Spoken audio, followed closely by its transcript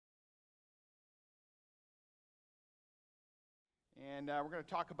And we're going to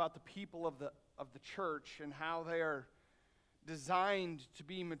talk about the people of the church and how they are designed to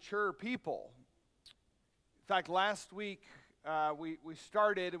be mature people. In fact, last week we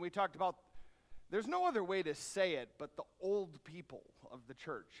started and we talked about, there's no other way to say it but the old people of the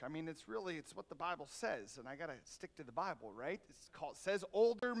church. I mean, it's what the Bible says, and I got to stick to the Bible, right? It says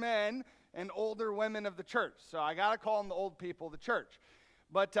older men and older women of the church, so I got to call them the old people of the church.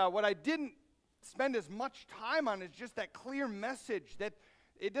 But what I didn't spend as much time on is just that clear message that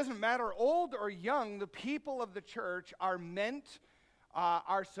it doesn't matter old or young, the people of the church are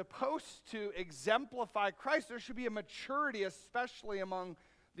supposed to exemplify Christ. There should be a maturity, especially among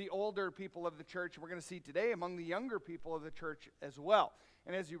the older people of the church. We're going to see today among the younger people of the church as well.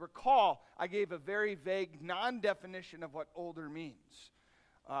 And as you recall, I gave a very vague non-definition of what older means.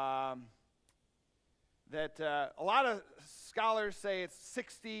 A lot of scholars say it's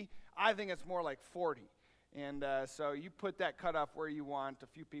 60. I think it's more like 40. And so you put that cutoff where you want. A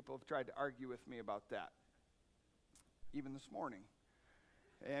few people have tried to argue with me about that, even this morning.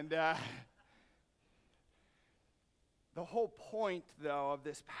 And the whole point, though, of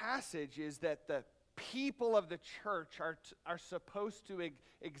this passage is that the people of the church are supposed to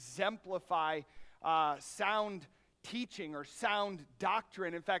exemplify sound teaching or sound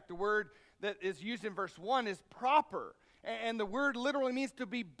doctrine. In fact, the word that is used in verse 1 is proper. And the word literally means to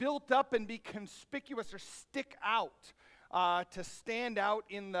be built up and be conspicuous or stick out, to stand out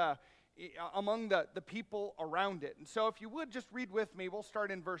among the people around it. And so if you would just read with me, we'll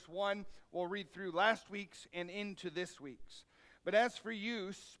start in verse 1. We'll read through last week's and into this week's. But as for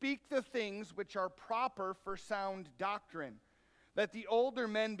you, speak the things which are proper for sound doctrine, that the older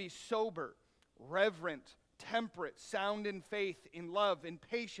men be sober, reverent, temperate, sound in faith, in love, in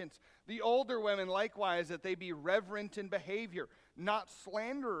patience. The older women likewise, that they be reverent in behavior, not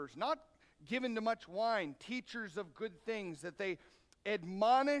slanderers, not given to much wine, teachers of good things, that they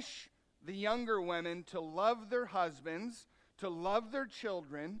admonish the younger women to love their husbands, to love their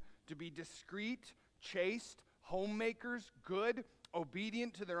children, to be discreet, chaste, homemakers, good,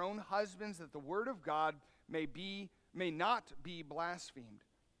 obedient to their own husbands, that the word of God may not be blasphemed.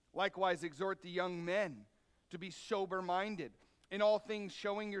 Likewise exhort the young men to be sober-minded, in all things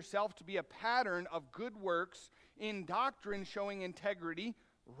showing yourself to be a pattern of good works, in doctrine showing integrity,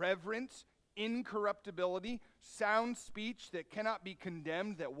 reverence, incorruptibility, sound speech that cannot be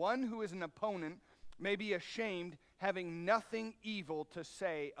condemned, that one who is an opponent may be ashamed, having nothing evil to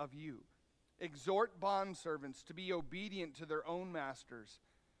say of you. Exhort bondservants to be obedient to their own masters,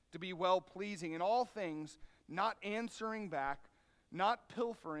 to be well-pleasing in all things, not answering back, not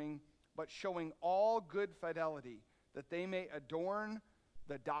pilfering, but showing all good fidelity, that they may adorn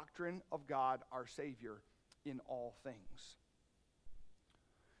the doctrine of God our Savior in all things.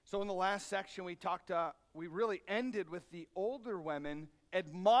 So in the last section we really ended with the older women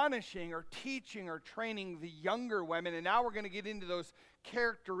admonishing or teaching or training the younger women, and now we're going to get into those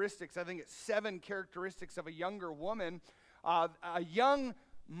characteristics. I think it's 7 characteristics of a younger woman, a young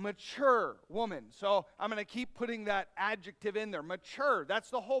mature woman. So I'm going to keep putting that adjective in there, mature. That's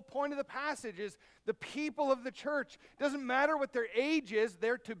the whole point of the passage, is the people of the church. Doesn't matter what their age is,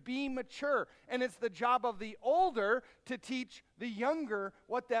 they're to be mature. And it's the job of the older to teach the younger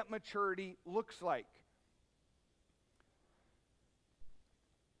what that maturity looks like.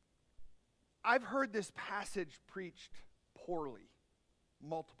 I've heard this passage preached poorly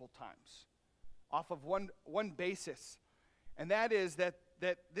multiple times off of one basis, and that is that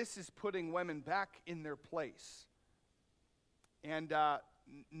this is putting women back in their place. And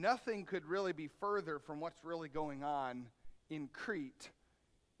nothing could really be further from what's really going on in Crete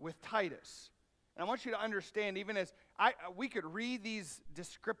with Titus. And I want you to understand, even as we could read these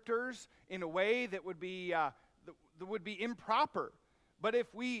descriptors in a way that would be improper. But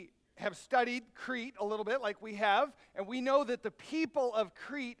if we have studied Crete a little bit like we have, and we know that the people of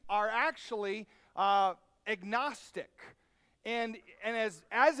Crete are actually agnostic. And as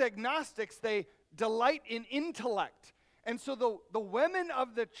agnostics, they delight in intellect. And so the women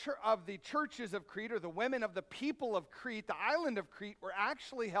of the churches of Crete, or the women of the people of Crete, the island of Crete, were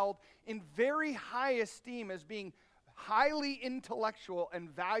actually held in very high esteem as being highly intellectual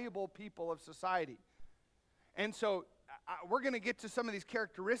and valuable people of society. And so we're going to get to some of these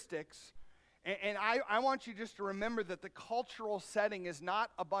characteristics, and I want you just to remember that the cultural setting is not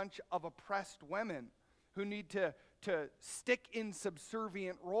a bunch of oppressed women who need to stick in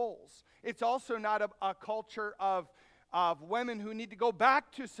subservient roles. It's also not a culture of women who need to go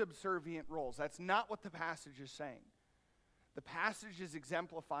back to subservient roles. That's not what the passage is saying. The passage is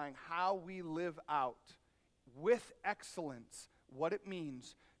exemplifying how we live out with excellence what it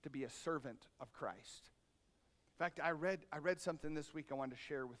means to be a servant of Christ. In fact, I read something this week I wanted to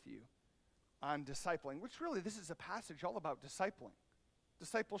share with you on discipling, which really, this is a passage all about discipling,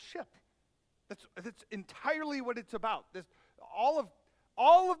 discipleship. That's entirely what it's about.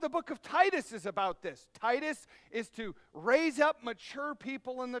 All of the book of Titus is about this. Titus is to raise up mature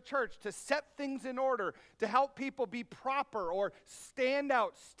people in the church, to set things in order, to help people be proper or stand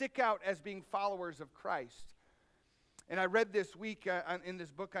out, stick out as being followers of Christ. And I read this week in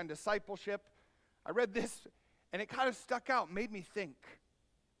this book on discipleship, I read this, and it kind of stuck out, made me think.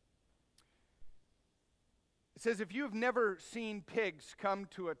 It says, if you've never seen pigs come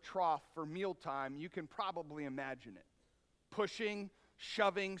to a trough for mealtime, you can probably imagine it. Pushing,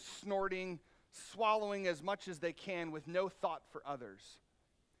 shoving, snorting, swallowing as much as they can with no thought for others.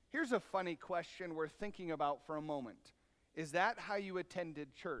 Here's a funny question worth thinking about for a moment. Is that how you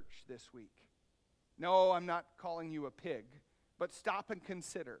attended church this week? No, I'm not calling you a pig, but stop and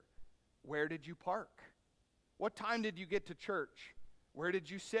consider. Where did you park? What time did you get to church? Where did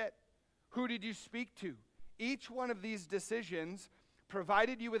you sit? Who did you speak to? Each one of these decisions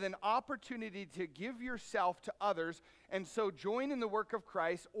provided you with an opportunity to give yourself to others and so join in the work of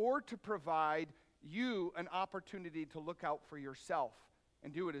Christ, or to provide you an opportunity to look out for yourself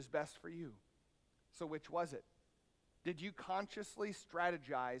and do what is best for you. So which was it? Did you consciously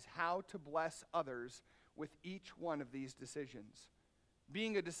strategize how to bless others with each one of these decisions?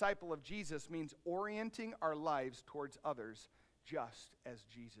 Being a disciple of Jesus means orienting our lives towards others just as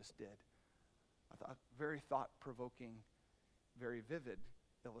Jesus did. I thought, very thought-provoking, very vivid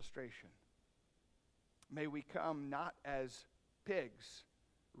illustration. May we come not as pigs,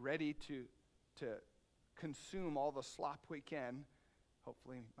 ready to consume all the slop we can.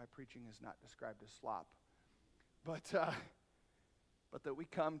 Hopefully my preaching is not described as slop. But that we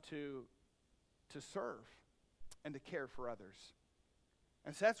come to serve and to care for others.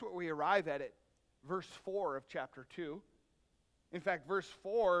 And so that's what we arrive at verse 4 of chapter 2. In fact, verse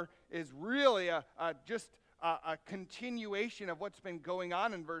 4 is really just a continuation of what's been going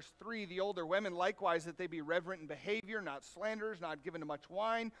on in verse 3. The older women, likewise, that they be reverent in behavior, not slanderers, not given to much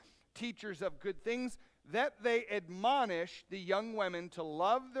wine, teachers of good things, that they admonish the young women to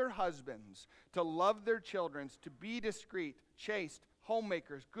love their husbands, to love their children, to be discreet, chaste,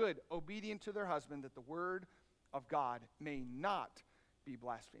 homemakers, good, obedient to their husband, that the word of God may not be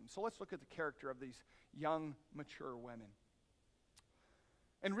blasphemed. So let's look at the character of these young, mature women.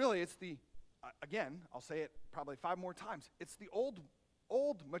 And really, it's again, I'll say it probably 5 more times, it's the old,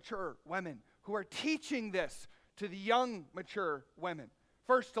 mature women who are teaching this to the young, mature women.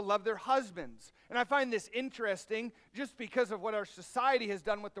 First, to love their husbands. And I find this interesting just because of what our society has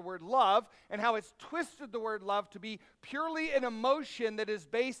done with the word love and how it's twisted the word love to be purely an emotion that is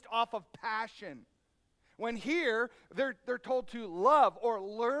based off of passion. When here, they're told to love or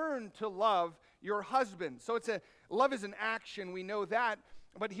learn to love your husband. So love is an action, we know that.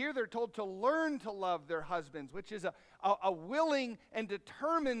 But here they're told to learn to love their husbands, which is a willing and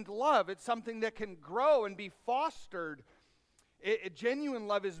determined love. It's something that can grow and be fostered. Genuine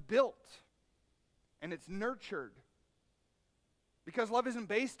love is built and it's nurtured. Because love isn't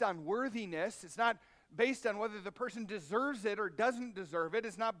based on worthiness. It's not based on whether the person deserves it or doesn't deserve it.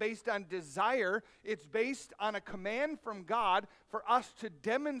 It's not based on desire. It's based on a command from God for us to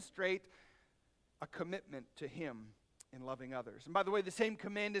demonstrate a commitment to Him in loving others. And by the way, the same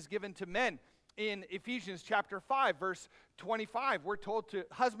command is given to men. In Ephesians chapter 5, verse 25, we're told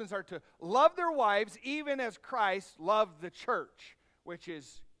husbands are to love their wives even as Christ loved the church, which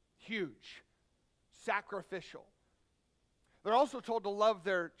is huge, sacrificial. They're also told to love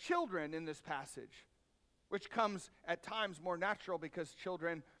their children in this passage, which comes at times more natural because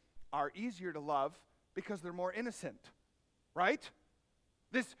children are easier to love because they're more innocent, right?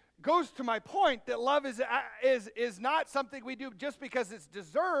 This goes to my point that love is not something we do just because it's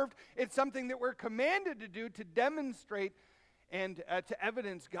deserved. It's something that we're commanded to do to demonstrate and to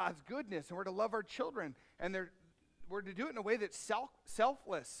evidence God's goodness. And we're to love our children. And we're to do it in a way that's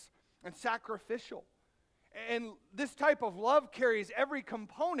selfless and sacrificial. And this type of love carries every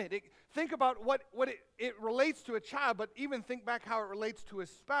component. Think about what it relates to a child, but even think back how it relates to a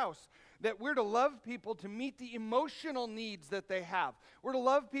spouse. That we're to love people to meet the emotional needs that they have. We're to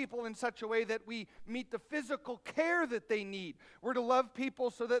love people in such a way that we meet the physical care that they need. We're to love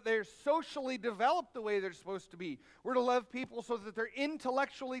people so that they're socially developed the way they're supposed to be. We're to love people so that they're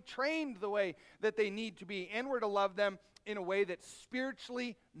intellectually trained the way that they need to be. And we're to love them in a way that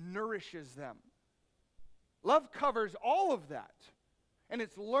spiritually nourishes them. Love covers all of that. And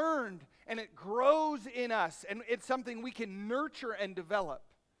it's learned and it grows in us. And it's something we can nurture and develop.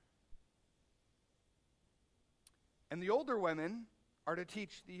 And the older women are to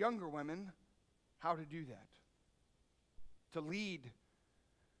teach the younger women how to do that. to lead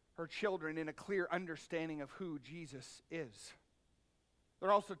her children in a clear understanding of who Jesus is.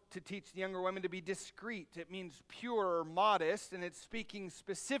 They're also to teach the younger women to be discreet. It means pure or modest, and it's speaking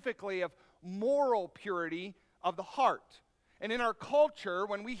specifically of moral purity of the heart. And in our culture,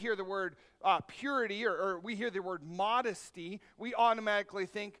 when we hear the word purity or we hear the word modesty, we automatically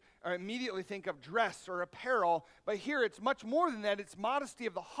think or immediately think of dress or apparel. But here it's much more than that. It's modesty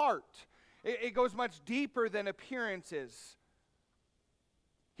of the heart. It goes much deeper than appearances.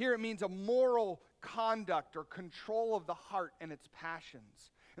 Here it means a moral conduct or control of the heart and its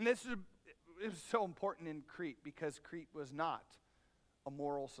passions. And this is so important in Crete because Crete was not a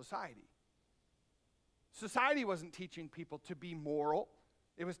moral society. Society wasn't teaching people to be moral.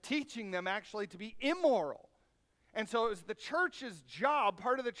 It was teaching them actually to be immoral. And so it was the church's job,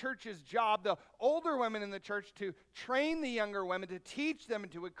 part of the church's job, the older women in the church, to train the younger women, to teach them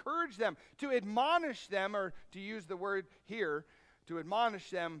and to encourage them, to admonish them, or to use the word here, to admonish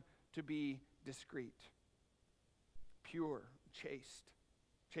them to be discreet, pure, chaste.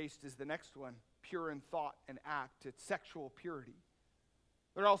 Chaste is the next one, pure in thought and act. It's sexual purity.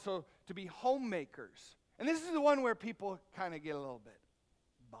 They're also to be homemakers. And this is the one where people kind of get a little bit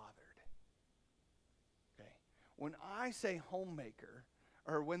bothered. Okay. When I say homemaker,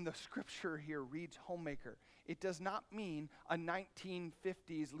 or when the scripture here reads homemaker, it does not mean a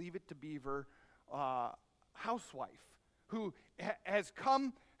 1950s Leave It to Beaver housewife who has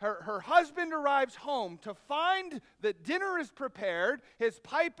come, her husband arrives home to find that dinner is prepared, his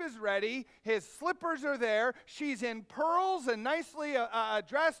pipe is ready, his slippers are there, she's in pearls and nicely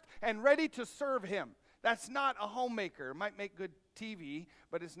dressed and ready to serve him. That's not a homemaker. It might make good TV,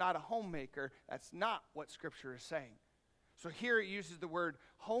 but it's not a homemaker. That's not what Scripture is saying. So here it uses the word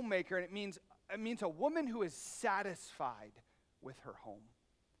homemaker, and it means a woman who is satisfied with her home.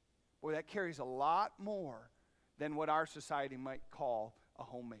 Boy, that carries a lot more than what our society might call a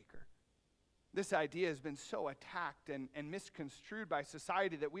homemaker. This idea has been so attacked and misconstrued by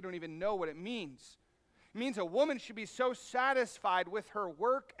society that we don't even know what it means. It means a woman should be so satisfied with her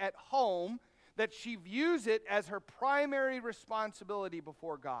work at home that she views it as her primary responsibility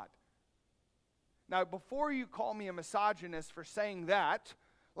before God. Now, before you call me a misogynist for saying that,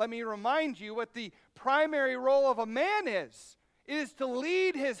 let me remind you what the primary role of a man is. It is to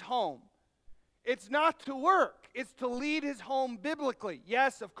lead his home. It's not to work. It's to lead his home biblically.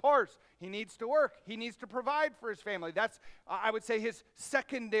 Yes, of course, he needs to work. He needs to provide for his family. That's, I would say, his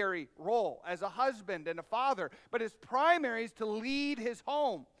secondary role as a husband and a father. But his primary is to lead his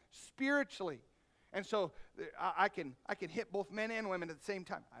home spiritually. And so I can hit both men and women at the same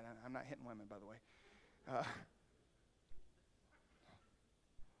time. I'm not hitting women, by the way.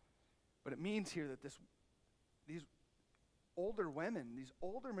 But it means here that these older women, these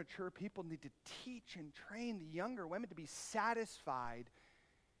older mature people need to teach and train the younger women to be satisfied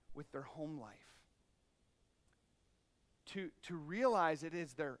with their home life. To realize it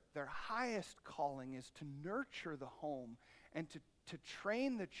is their highest calling is to nurture the home and to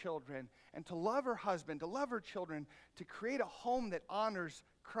train the children and to love her husband, to love her children, to create a home that honors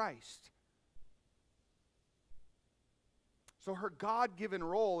Christ. So her God-given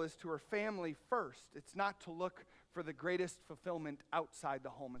role is to her family first. It's not to look for the greatest fulfillment outside the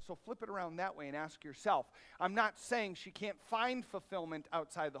home. And so flip it around that way and ask yourself. I'm not saying she can't find fulfillment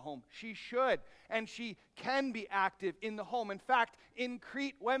outside the home. She should, and she can be active in the home. In fact, in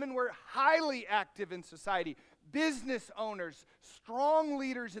Crete, women were highly active in society. Business owners, strong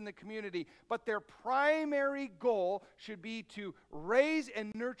leaders in the community, but their primary goal should be to raise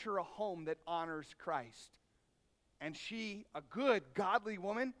and nurture a home that honors Christ. And she, a good, godly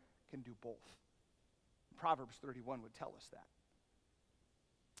woman, can do both. Proverbs 31 would tell us that.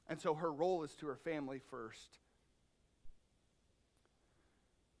 And so her role is to her family first.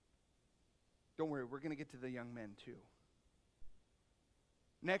 Don't worry, we're going to get to the young men too.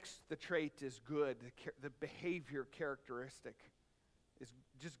 Next, the trait is good. The behavior characteristic is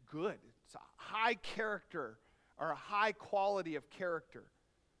just good. It's a high character or a high quality of character.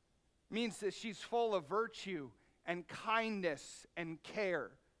 It means that she's full of virtue and kindness and care.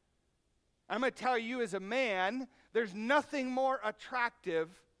 I'm going to tell you as a man, there's nothing more attractive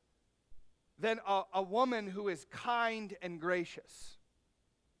than a woman who is kind and gracious.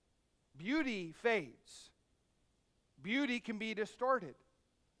 Beauty fades. Beauty can be distorted.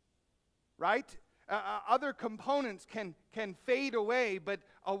 Right? Other components can fade away, but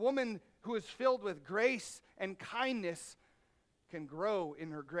a woman who is filled with grace and kindness can grow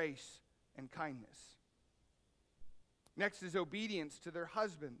in her grace and kindness. Next is obedience to their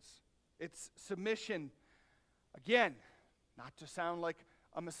husbands. It's submission. Again, not to sound like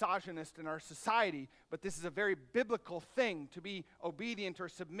a misogynist in our society, but this is a very biblical thing to be obedient or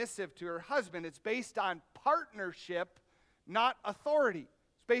submissive to her husband. It's based on partnership, not authority.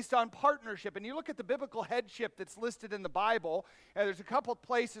 It's based on partnership. And you look at the biblical headship that's listed in the Bible, and there's a couple of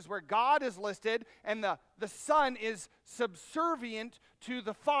places where God is listed and the son is subservient to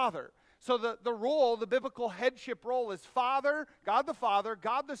the father. So the role, the biblical headship role is Father, God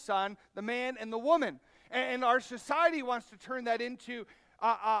the Son, the man, and the woman. And our society wants to turn that into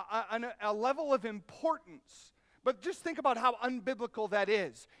a level of importance. But just think about how unbiblical that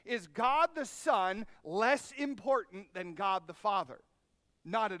is. Is God the Son less important than God the Father?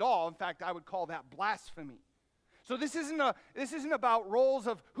 Not at all. In fact, I would call that blasphemy. So this isn't about roles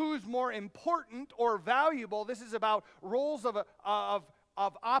of who's more important or valuable. This is about roles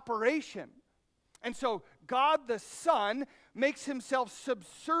of operation. And so God the Son makes himself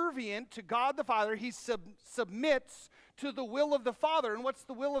subservient to God the Father. He submits to the will of the Father. And what's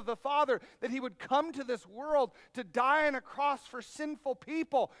the will of the Father? That he would come to this world to die on a cross for sinful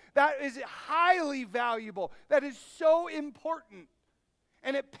people. That is highly valuable. That is so important.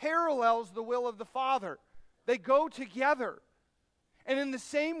 And it parallels the will of the Father. They go together. And in the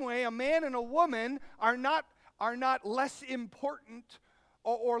same way, a man and a woman are not less important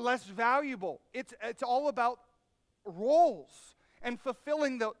or less valuable. It's all about roles and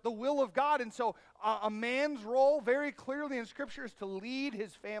fulfilling the will of God. And so a man's role very clearly in Scripture is to lead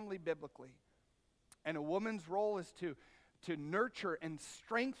his family biblically. And a woman's role is to nurture and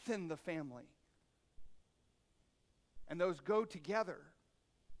strengthen the family. And those go together.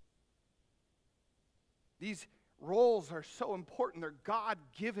 These roles are so important. They're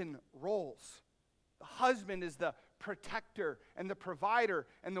God-given roles. The husband is the protector and the provider,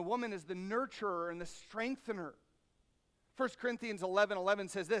 and the woman is the nurturer and the strengthener. 1 Corinthians 11:11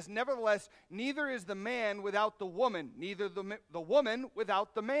 says this, "Nevertheless, neither is the man without the woman, neither the woman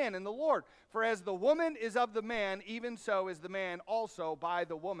without the man in the Lord. For as the woman is of the man, even so is the man also by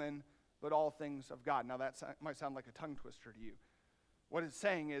the woman, but all things of God." Now that might sound like a tongue twister to you. What it's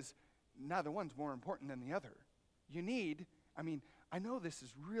saying is, neither one's more important than the other. I know this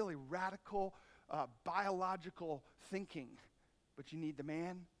is really radical biological thinking, but you need the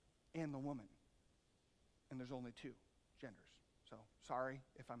man and the woman. And there's only two genders. So sorry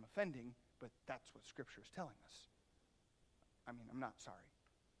if I'm offending, but that's what Scripture is telling us. I'm not sorry.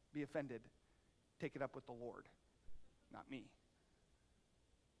 Be offended. Take it up with the Lord, not me.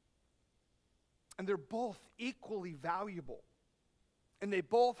 And they're both equally valuable. And they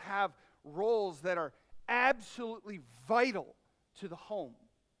both have roles that are absolutely vital to the home.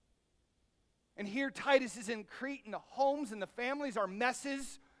 And here Titus is in Crete, and the homes and the families are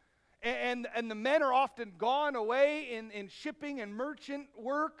messes. And the men are often gone away in shipping and merchant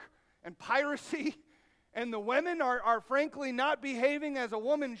work and piracy. And the women are frankly not behaving as a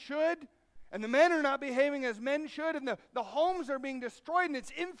woman should. And the men are not behaving as men should. And the homes are being destroyed, and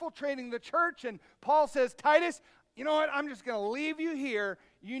it's infiltrating the church. And Paul says, Titus, you know what? I'm just going to leave you here.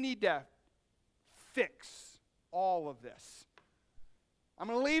 You need to fix all of this. I'm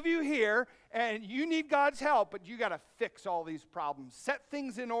going to leave you here, and you need God's help, but you got to fix all these problems. Set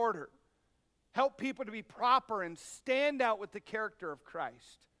things in order. Help people to be proper and stand out with the character of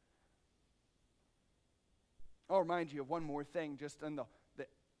Christ. I'll remind you of one more thing, just on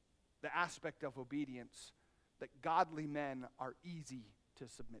the aspect of obedience, that godly men are easy to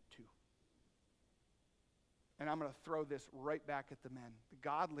submit to. And I'm going to throw this right back at the men. The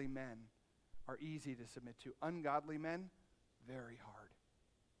godly men are easy to submit to. Ungodly men, very hard.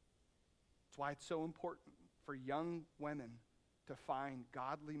 That's why it's so important for young women to find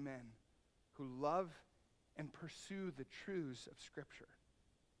godly men who love and pursue the truths of Scripture.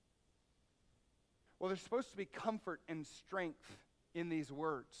 Well, there's supposed to be comfort and strength in these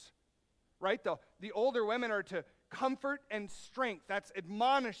words, right? The older women are to comfort and strength. That's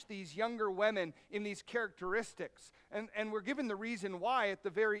admonish these younger women in these characteristics. And we're given the reason why at the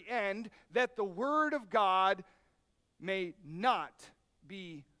very end, that the word of God may not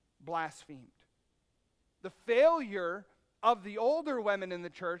be blasphemed. The failure of the older women in the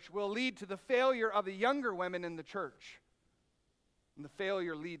church will lead to the failure of the younger women in the church. And the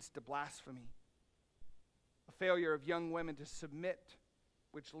failure leads to blasphemy. A failure of young women to submit,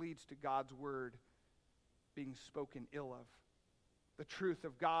 which leads to God's word being spoken ill of. The truth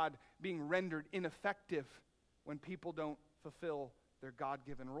of God being rendered ineffective when people don't fulfill their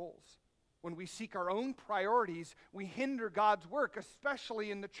God-given roles. When we seek our own priorities, we hinder God's work,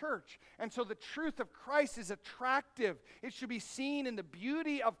 especially in the church. And so the truth of Christ is attractive. It should be seen in the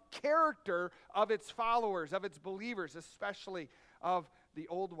beauty of character of its followers, of its believers, especially of the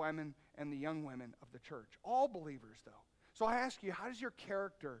old women and the young women of the church. All believers, though. So I ask you, how does your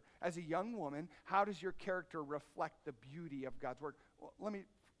character, as a young woman, how does your character reflect the beauty of God's word? Well,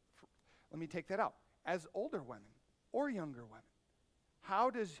 let me take that out. As older women or younger women, how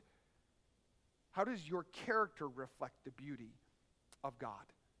does your character reflect the beauty of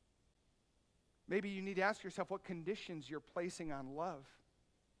God? Maybe you need to ask yourself what conditions you're placing on love.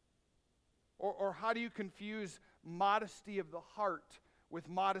 Or how do you confuse modesty of the heart with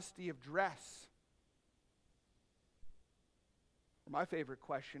modesty of dress? My favorite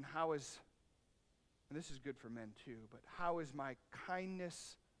question, and this is good for men too, but how is my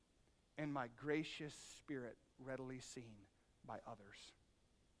kindness and my gracious spirit readily seen by others?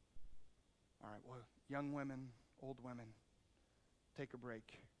 All right, well, young women, old women, take a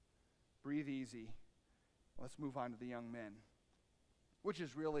break. Breathe easy. Let's move on to the young men, which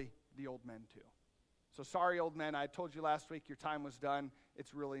is really the old men too. So sorry, old men, I told you last week your time was done.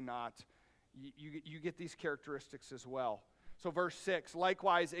 It's really not. You get these characteristics as well. So verse 6,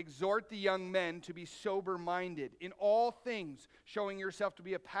 likewise exhort the young men to be sober-minded, in all things showing yourself to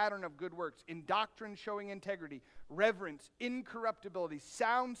be a pattern of good works, in doctrine showing integrity, reverence, incorruptibility,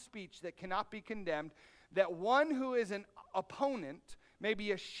 sound speech that cannot be condemned, that one who is an opponent may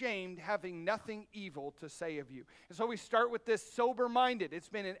be ashamed, having nothing evil to say of you. And so we start with this sober-minded. It's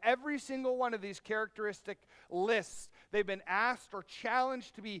been in every single one of these characteristic lists. They've been asked or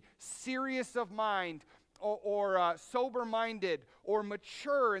challenged to be serious of mind, or sober-minded, or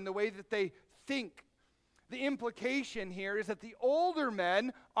mature in the way that they think. The implication here is that the older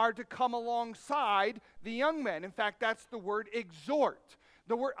men are to come alongside the young men. In fact, that's the word exhort.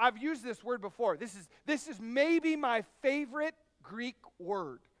 The word, I've used this word before. This is maybe my favorite Greek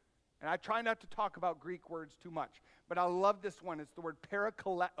word. And I try not to talk about Greek words too much, but I love this one. It's the word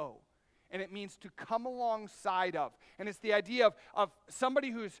parakaleo. And it means to come alongside of. And it's the idea of somebody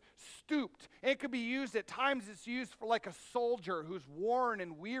who's stooped. And it could be used, at times it's used for like a soldier who's worn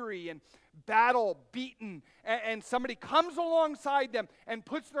and weary and battle beaten. And somebody comes alongside them and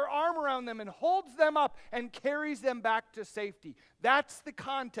puts their arm around them and holds them up and carries them back to safety. That's the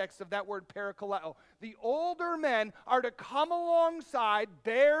context of that word parakaleo. The older men are to come alongside,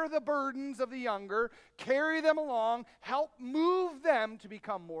 bear the burdens of the younger, carry them along, help move them to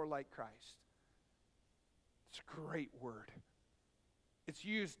become more like Christ. It's a great word. It's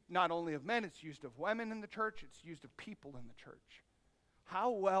used not only of men, it's used of women in the church, it's used of people in the church.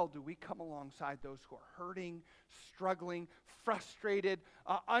 How well do we come alongside those who are hurting, struggling, frustrated,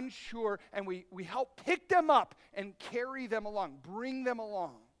 unsure, and we help pick them up and carry them along, bring them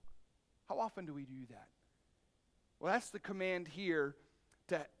along? How often do we do that? Well, that's the command here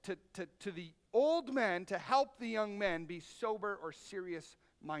to the old men to help the young men be sober or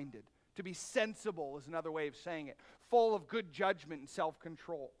serious-minded. To be sensible is another way of saying it. Full of good judgment and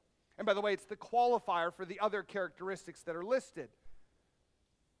self-control. And by the way, it's the qualifier for the other characteristics that are listed.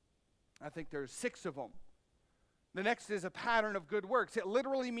 I think there's 6 of them. The next is a pattern of good works. It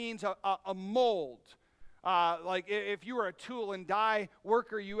literally means a mold. Like if you were a tool and die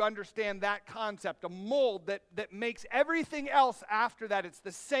worker, you understand that concept. A mold that makes everything else after that. It's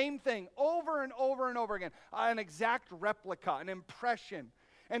the same thing over and over and over again. An exact replica, an impression.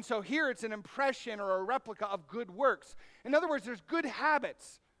 And so here it's an impression or a replica of good works. In other words, there's good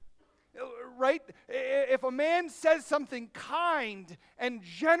habits. Right? If a man says something kind and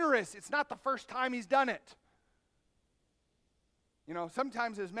generous, it's not the first time he's done it. You know,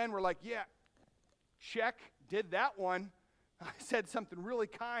 sometimes as men we're like, yeah, check, did that one. I said something really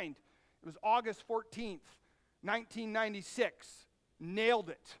kind. It was August 14th, 1996. Nailed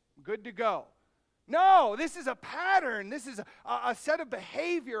it. Good to go. No, this is a pattern. This is a set of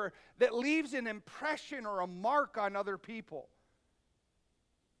behavior that leaves an impression or a mark on other people.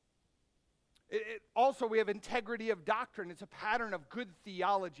 Also, we have integrity of doctrine. It's a pattern of good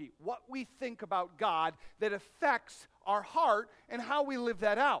theology. What we think about God that affects our heart and how we live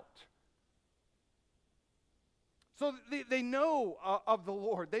that out. So they know of the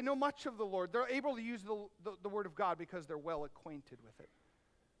Lord. They know much of the Lord. They're able to use the Word of God because they're well acquainted with it.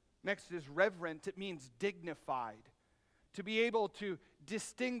 Next is reverent. It means dignified. To be able to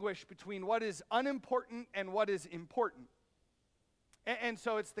distinguish between what is unimportant and what is important. And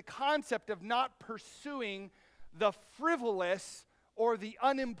so it's the concept of not pursuing the frivolous or the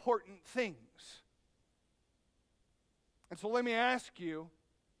unimportant things. And so let me ask you,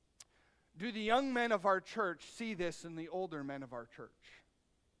 do the young men of our church see this in the older men of our church?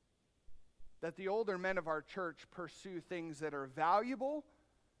 That the older men of our church pursue things that are valuable,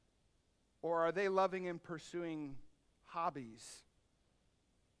 or are they loving and pursuing hobbies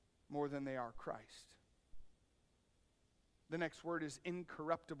more than they are Christ? The next word is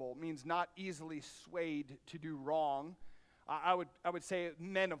incorruptible. It means not easily swayed to do wrong. I would say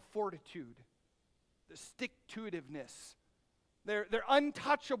men of fortitude, the stick-to-itiveness. They're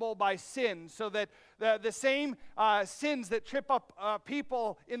untouchable by sin, so that the same sins that trip up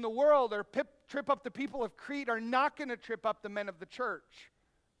people in the world or trip up the people of Crete are not going to trip up the men of the church.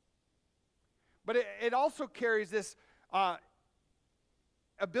 But it also carries this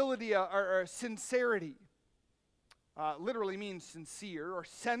ability or sincerity. Literally means sincere or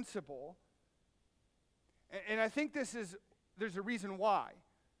sensible. And I think there's a reason why.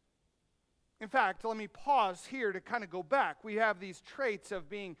 In fact, let me pause here to kind of go back. We have these traits of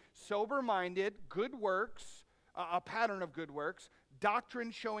being sober-minded, good works, a pattern of good works,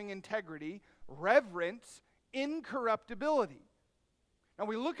 doctrine showing integrity, reverence, incorruptibility. Now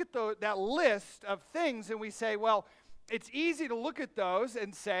we look at that list of things and we say, well, it's easy to look at those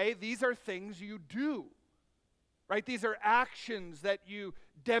and say these are things you do, right? These are actions that you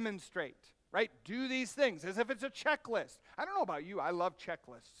demonstrate, right? Do these things as if it's a checklist. I don't know about you, I love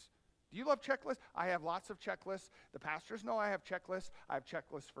checklists. Do you love checklists? I have lots of checklists. The pastors know I have checklists. I have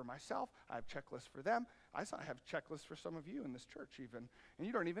checklists for myself. I have checklists for them. I have checklists for some of you in this church even, and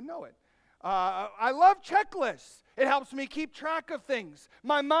you don't even know it. I love checklists. It helps me keep track of things.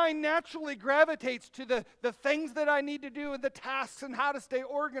 My mind naturally gravitates to the things that I need to do and the tasks and how to stay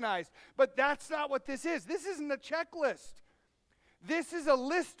organized. But that's not what this is. This isn't a checklist. This is a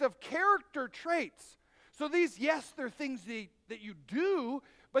list of character traits. So these, yes, they're things that you do,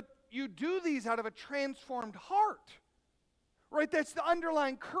 but you do these out of a transformed heart. Right? That's the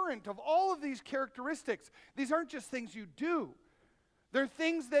underlying current of all of these characteristics. These aren't just things you do. They're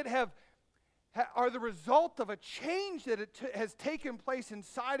things that are the result of a change that has taken place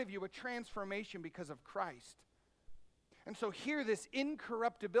inside of you, a transformation because of Christ. And so here, this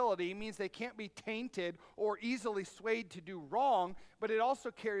incorruptibility means they can't be tainted or easily swayed to do wrong, but it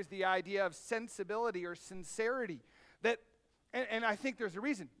also carries the idea of sensibility or sincerity. And I think there's a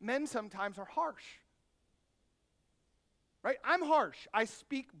reason. Men sometimes are harsh. Right? I'm harsh. I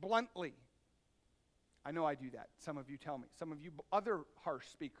speak bluntly. I know I do that. Some of you tell me. Some of you other harsh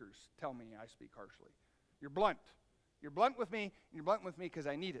speakers tell me I speak harshly. You're blunt. You're blunt with me, and you're blunt with me because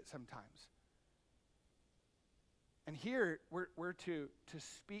I need it sometimes. And here, we're to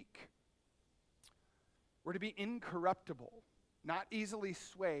speak. We're to be incorruptible, not easily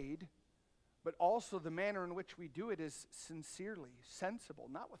swayed, but also the manner in which we do it is sincerely, sensible,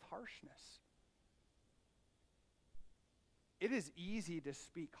 not with harshness. It is easy to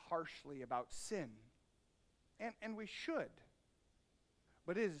speak harshly about sin, and we should.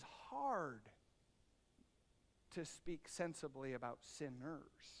 But it is hard to speak sensibly about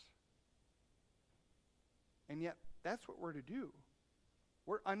sinners. And yet, that's what we're to do.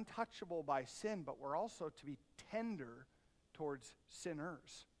 We're untouchable by sin, but we're also to be tender towards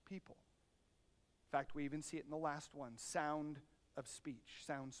sinners, people. In fact, we even see it in the last one, sound speech.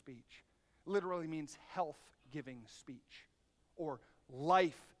 Literally means health-giving speech or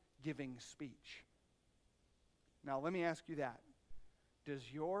life-giving speech. Now, let me ask you that. Does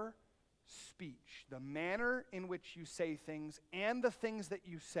your speech, the manner in which you say things and the things that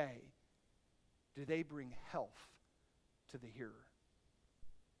you say, do they bring health to the hearer?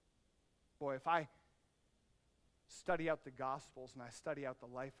 Boy, if I study out the Gospels and I study out the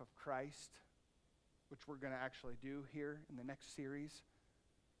life of Christ, which we're going to actually do here in the next series,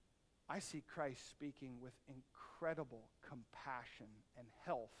 I see Christ speaking with incredible compassion and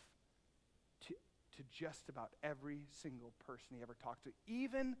health to just about every single person he ever talked to,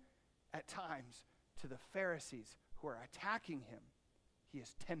 even at times to the Pharisees who are attacking him. He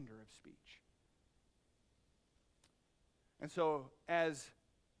is tender of speech. And so, as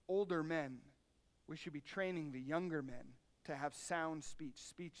older men, we should be training the younger men to have sound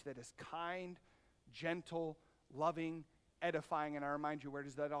speech that is kind, gentle, loving, edifying. And I remind you, where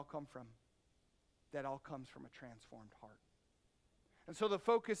does that all come from? That all comes from a transformed heart. And so the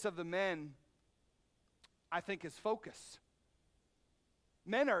focus of the men, I think, is focus.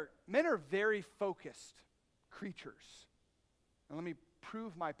 Men are very focused creatures. And let me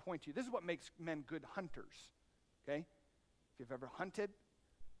prove my point to you. This is what makes men good hunters. Okay? If you've ever hunted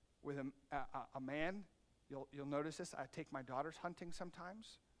with a man, you'll notice this. I take my daughters hunting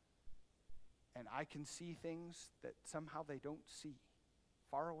sometimes, and I can see things that somehow they don't see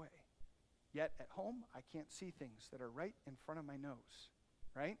far away. Yet at home, I can't see things that are right in front of my nose,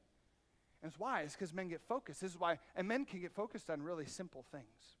 right? And it's why? It's because men get focused. This is why, and men can get focused on really simple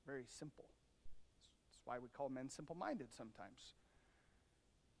things, very simple. That's why we call men simple-minded sometimes.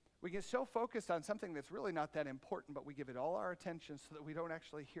 We get so focused on something that's really not that important, but we give it all our attention so that we don't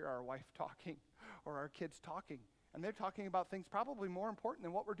actually hear our wife talking or our kids talking. And they're talking about things probably more important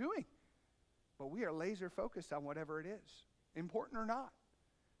than what we're doing. But we are laser focused on whatever it is. important or not.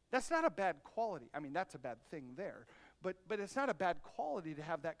 That's not a bad quality. I mean, that's a bad thing there. But it's not a bad quality to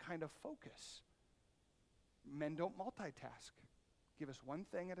have that kind of focus. Men don't multitask. Give us one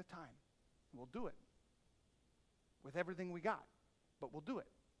thing at a time. We'll do it with everything we got, but we'll do it.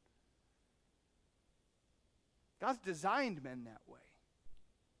 God's designed men that way.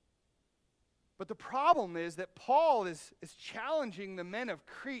 But the problem is that Paul is challenging the men of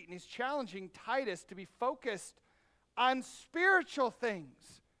Crete, and he's challenging Titus to be focused on spiritual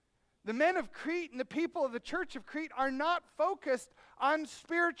things. The men of Crete and the people of the church of Crete are not focused on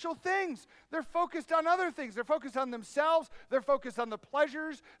spiritual things. They're focused on other things. They're focused on themselves. They're focused on the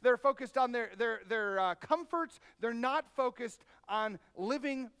pleasures. They're focused on their comforts. They're not focused on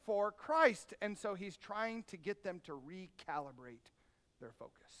living for Christ. And so he's trying to get them to recalibrate their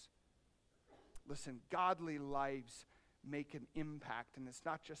focus. Listen, godly lives make an impact. And it's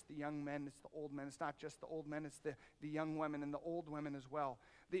not just the young men, it's the old men. It's not just the old men, it's the young women and the old women as well.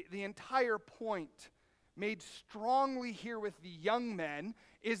 The entire point made strongly here with the young men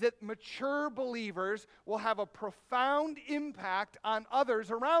is that mature believers will have a profound impact on others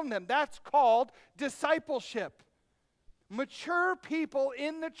around them. That's called discipleship. Mature people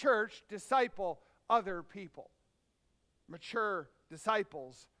in the church disciple other people. Mature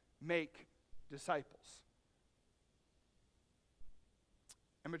disciples make disciples.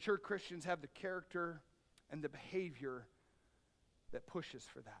 And mature Christians have the character and the behavior that pushes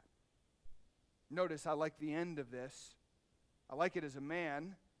for that. Notice I like the end of this. I like it as a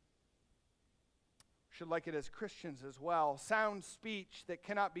man. Should like it as Christians as well. Sound speech that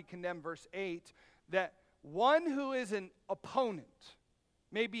cannot be condemned, verse 8, that one who is an opponent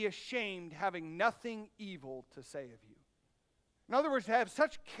may be ashamed, having nothing evil to say of you. In other words, to have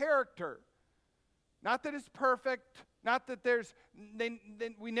such character, not that it's perfect, not that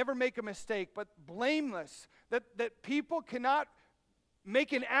we never make a mistake, but blameless, that people cannot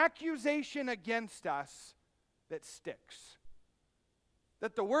make an accusation against us that sticks.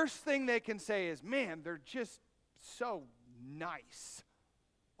 That the worst thing they can say is, man, they're just so nice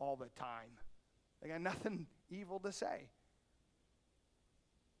all the time. They got nothing evil to say.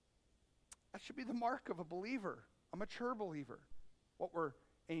 That should be the mark of a believer, a mature believer, what we're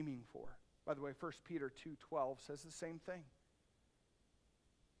aiming for. By the way, 1 Peter 2:12 says the same thing.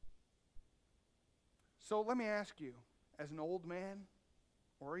 So let me ask you, as an old man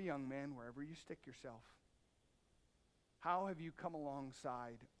or a young man, wherever you stick yourself, how have you come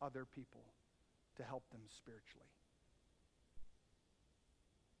alongside other people to help them spiritually?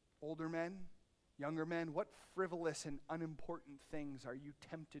 Older men, younger men, what frivolous and unimportant things are you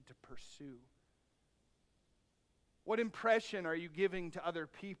tempted to pursue? What impression are you giving to other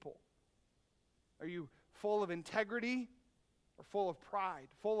people? Are you full of integrity or full of pride?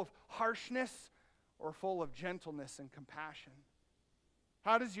 Full of harshness or full of gentleness and compassion?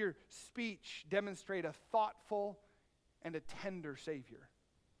 How does your speech demonstrate a thoughtful and a tender Savior?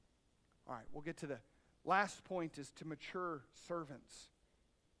 All right, we'll get to the last point, is to mature servants.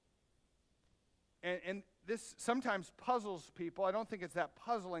 And this sometimes puzzles people. I don't think it's that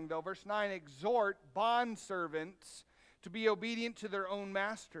puzzling, though. Verse 9, exhort bondservants to be obedient to their own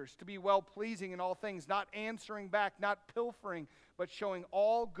masters, to be well-pleasing in all things, not answering back, not pilfering, but showing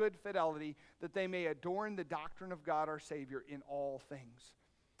all good fidelity, that they may adorn the doctrine of God our Savior in all things.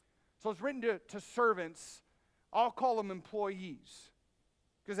 So it's written to servants. I'll call them employees,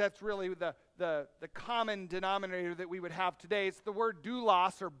 because that's really the common denominator that we would have today. It's the word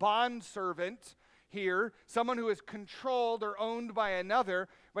doulos, or bondservant here, someone who is controlled or owned by another.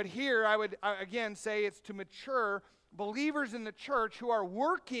 But here I would again say it's to mature believers in the church who are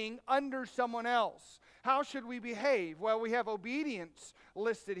working under someone else. How should we behave? Well, we have obedience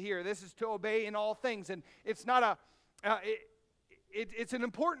listed here. This is to obey in all things. And it's not it's an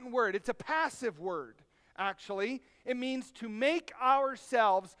important word. It's a passive word, actually. It means to make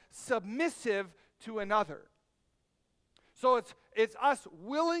ourselves submissive to another. So it's us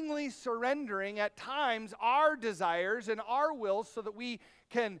willingly surrendering at times our desires and our wills so that we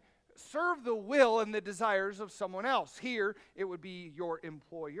can serve the will and the desires of someone else. Here, it would be your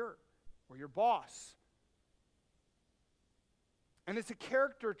employer or your boss. And it's a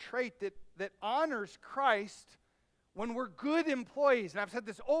character trait that honors Christ when we're good employees. And I've said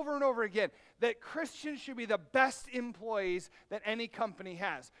this over and over again, that Christians should be the best employees that any company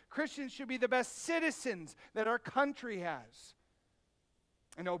has. Christians should be the best citizens that our country has.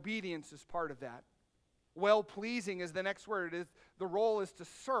 And obedience is part of that. Well-pleasing is the next word. The role is to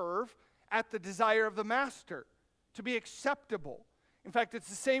serve at the desire of the master, to be acceptable. In fact, it's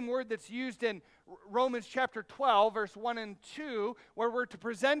the same word that's used in Romans chapter 12, verse 1 and 2, where we're to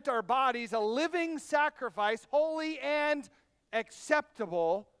present our bodies a living sacrifice, holy and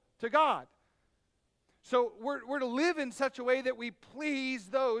acceptable to God. So we're to live in such a way that we please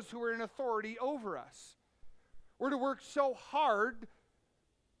those who are in authority over us. We're to work so hard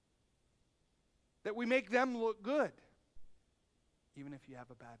that we make them look good, even if you have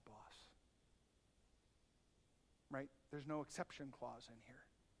a bad boss. Right? There's no exception clause in here.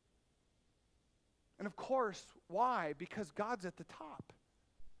 And of course, why? Because God's at the top.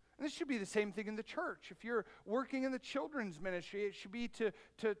 And this should be the same thing in the church. If you're working in the children's ministry, it should be to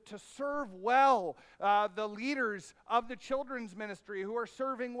serve well the leaders of the children's ministry who are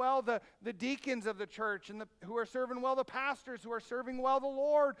serving well the deacons of the church, and who are serving well the pastors, who are serving well the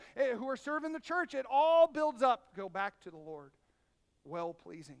Lord, who are serving the church. It all builds up. Go back to the Lord.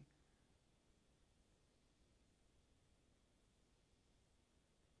 Well-pleasing.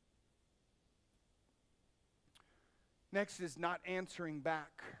 Next is not answering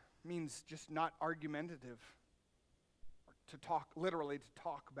back. Means just not argumentative. To talk, literally to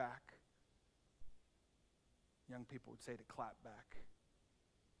talk back. Young people would say to clap back.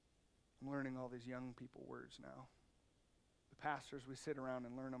 I'm learning all these young people words now. The pastors, we sit around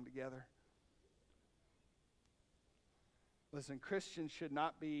and learn them together. Listen, Christians should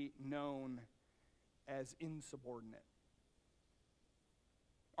not be known as insubordinate,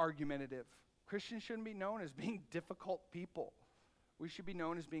 argumentative. Christians shouldn't be known as being difficult people. We should be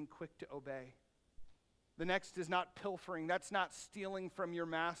known as being quick to obey. The next is not pilfering. That's not stealing from your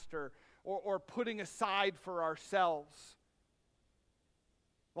master or putting aside for ourselves.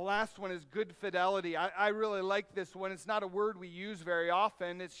 The last one is good fidelity. I really like this one. It's not a word we use very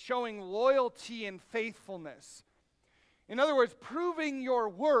often. It's showing loyalty and faithfulness. In other words, proving your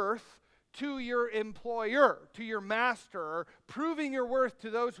worth to your employer, to your master, or proving your worth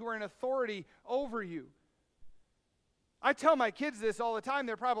to those who are in authority over you. I tell my kids this all the time.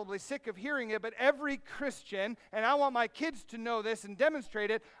 They're probably sick of hearing it, but every Christian, and I want my kids to know this and demonstrate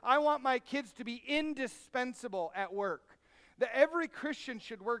it, I want my kids to be indispensable at work. That every Christian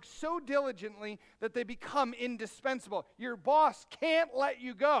should work so diligently that they become indispensable. Your boss can't let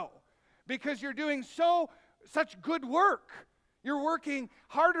you go because you're doing such good work. You're working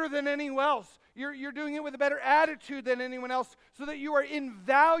harder than anyone else. You're doing it with a better attitude than anyone else so that you are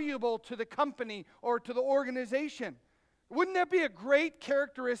invaluable to the company or to the organization. Wouldn't that be a great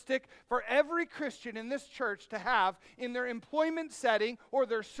characteristic for every Christian in this church to have in their employment setting or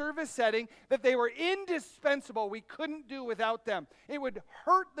their service setting, that they were indispensable? We couldn't do without them. It would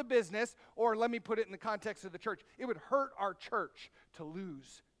hurt the business, or let me put it in the context of the church, it would hurt our church to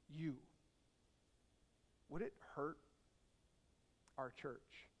lose you. Would it hurt our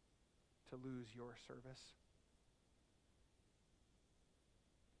church to lose your service?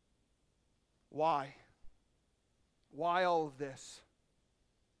 Why? Why all of this?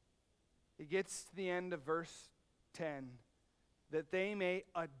 It gets to the end of verse 10. That they may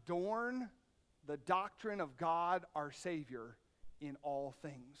adorn the doctrine of God our Savior in all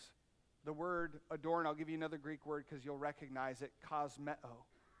things. The word adorn, I'll give you another Greek word because you'll recognize it, cosmeo.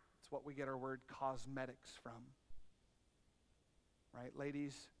 It's what we get our word cosmetics from. Right,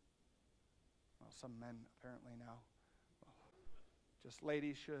 ladies? Well, some men apparently now. Just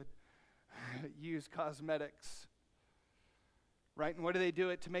ladies should use cosmetics. Right, and what do they do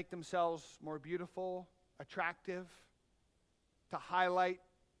it to make themselves more beautiful, attractive, to highlight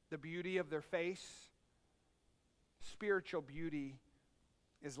the beauty of their face? Spiritual beauty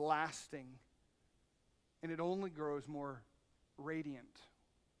is lasting, and it only grows more radiant.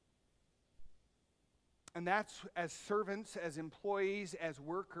 And that's, as servants, as employees, as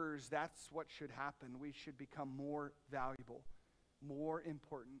workers, that's what should happen. We should become more valuable, more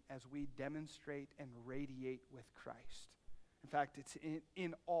important as we demonstrate and radiate with Christ. In fact, it's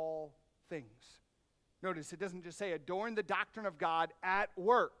in all things. Notice, it doesn't just say adorn the doctrine of God at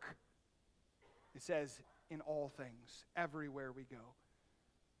work. It says in all things, everywhere we go.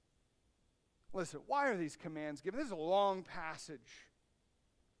 Listen, why are these commands given? This is a long passage.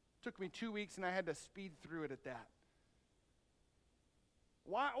 It took me 2 weeks and I had to speed through it at that.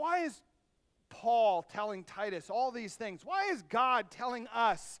 Why is Paul telling Titus all these things? Why is God telling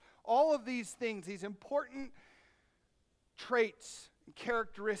us all of these things, these important traits and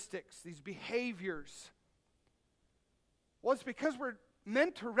characteristics, these behaviors? Well, it's because we're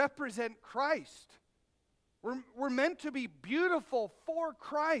meant to represent Christ. We're meant to be beautiful for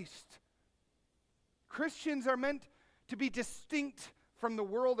Christ. Christians are meant to be distinct from the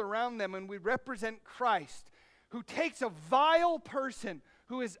world around them, and we represent Christ, who takes a vile person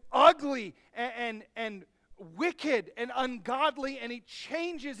who is ugly and wicked and ungodly, and he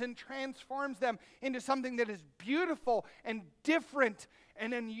changes and transforms them into something that is beautiful and different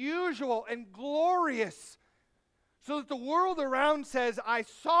and unusual and glorious, So that the world around says, I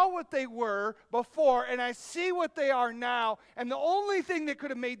saw what they were before and I see what they are now, and the only thing that could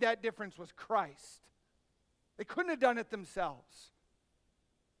have made that difference was Christ. They couldn't have done it themselves.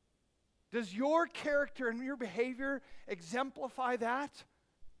 Does your character and your behavior exemplify that?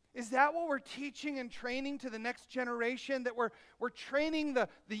 Is that what we're teaching and training to the next generation? That we're training the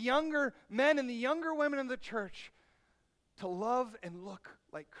younger men and the younger women in the church to love and look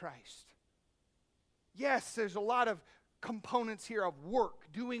like Christ? Yes, there's a lot of components here of work,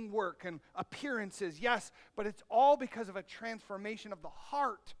 doing work and appearances, yes, but it's all because of a transformation of the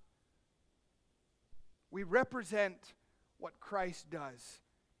heart. We represent what Christ does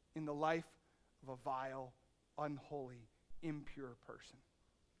in the life of a vile, unholy, impure person.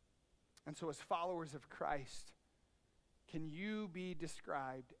 And so as followers of Christ, can you be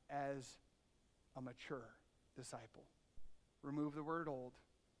described as a mature disciple? Remove the word old.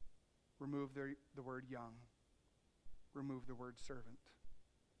 Remove the word young. Remove the word servant.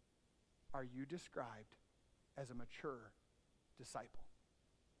 Are you described as a mature disciple?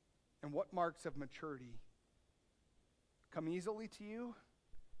 And what marks of maturity come easily to you?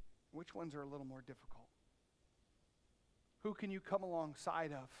 Which ones are a little more difficult? Who can you come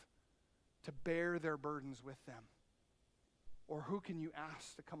alongside of to bear their burdens with them? Or who can you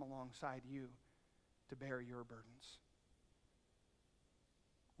ask to come alongside you to bear your burdens?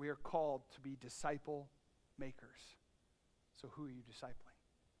 We are called to be disciple makers. So who are you discipling?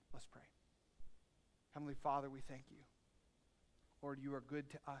 Let's pray. Heavenly Father, we thank you. Lord, you are good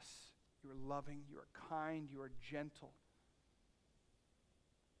to us. You are loving. You are kind. You are gentle.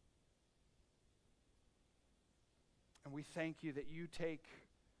 And we thank you that you take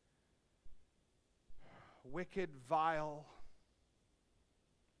wicked, vile,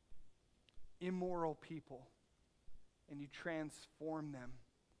 immoral people and you transform them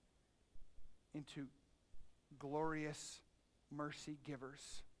into glorious mercy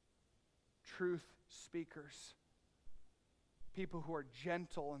givers, truth speakers, people who are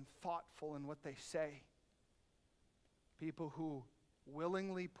gentle and thoughtful in what they say, people who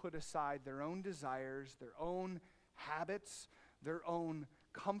willingly put aside their own desires, their own habits, their own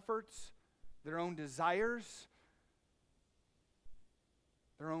comforts, their own desires,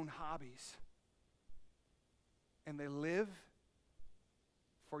 their own hobbies, and they live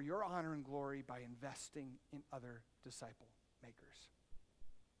for your honor and glory by investing in other disciple makers.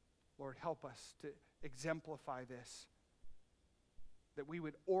 Lord, help us to exemplify this, that we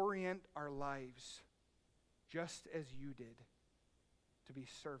would orient our lives just as you did, to be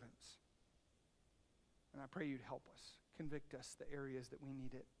servants. And I pray you'd help us, convict us the areas that we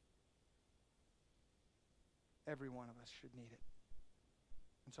need it. Every one of us should need it.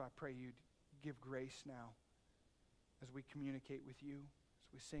 And so I pray you'd give grace now as we communicate with you,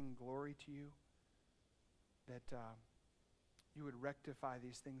 as we sing glory to you, that you would rectify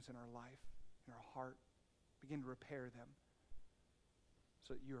these things in our life, in our heart, begin to repair them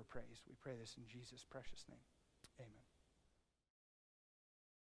so that you are praised. We pray this in Jesus' precious name. Amen.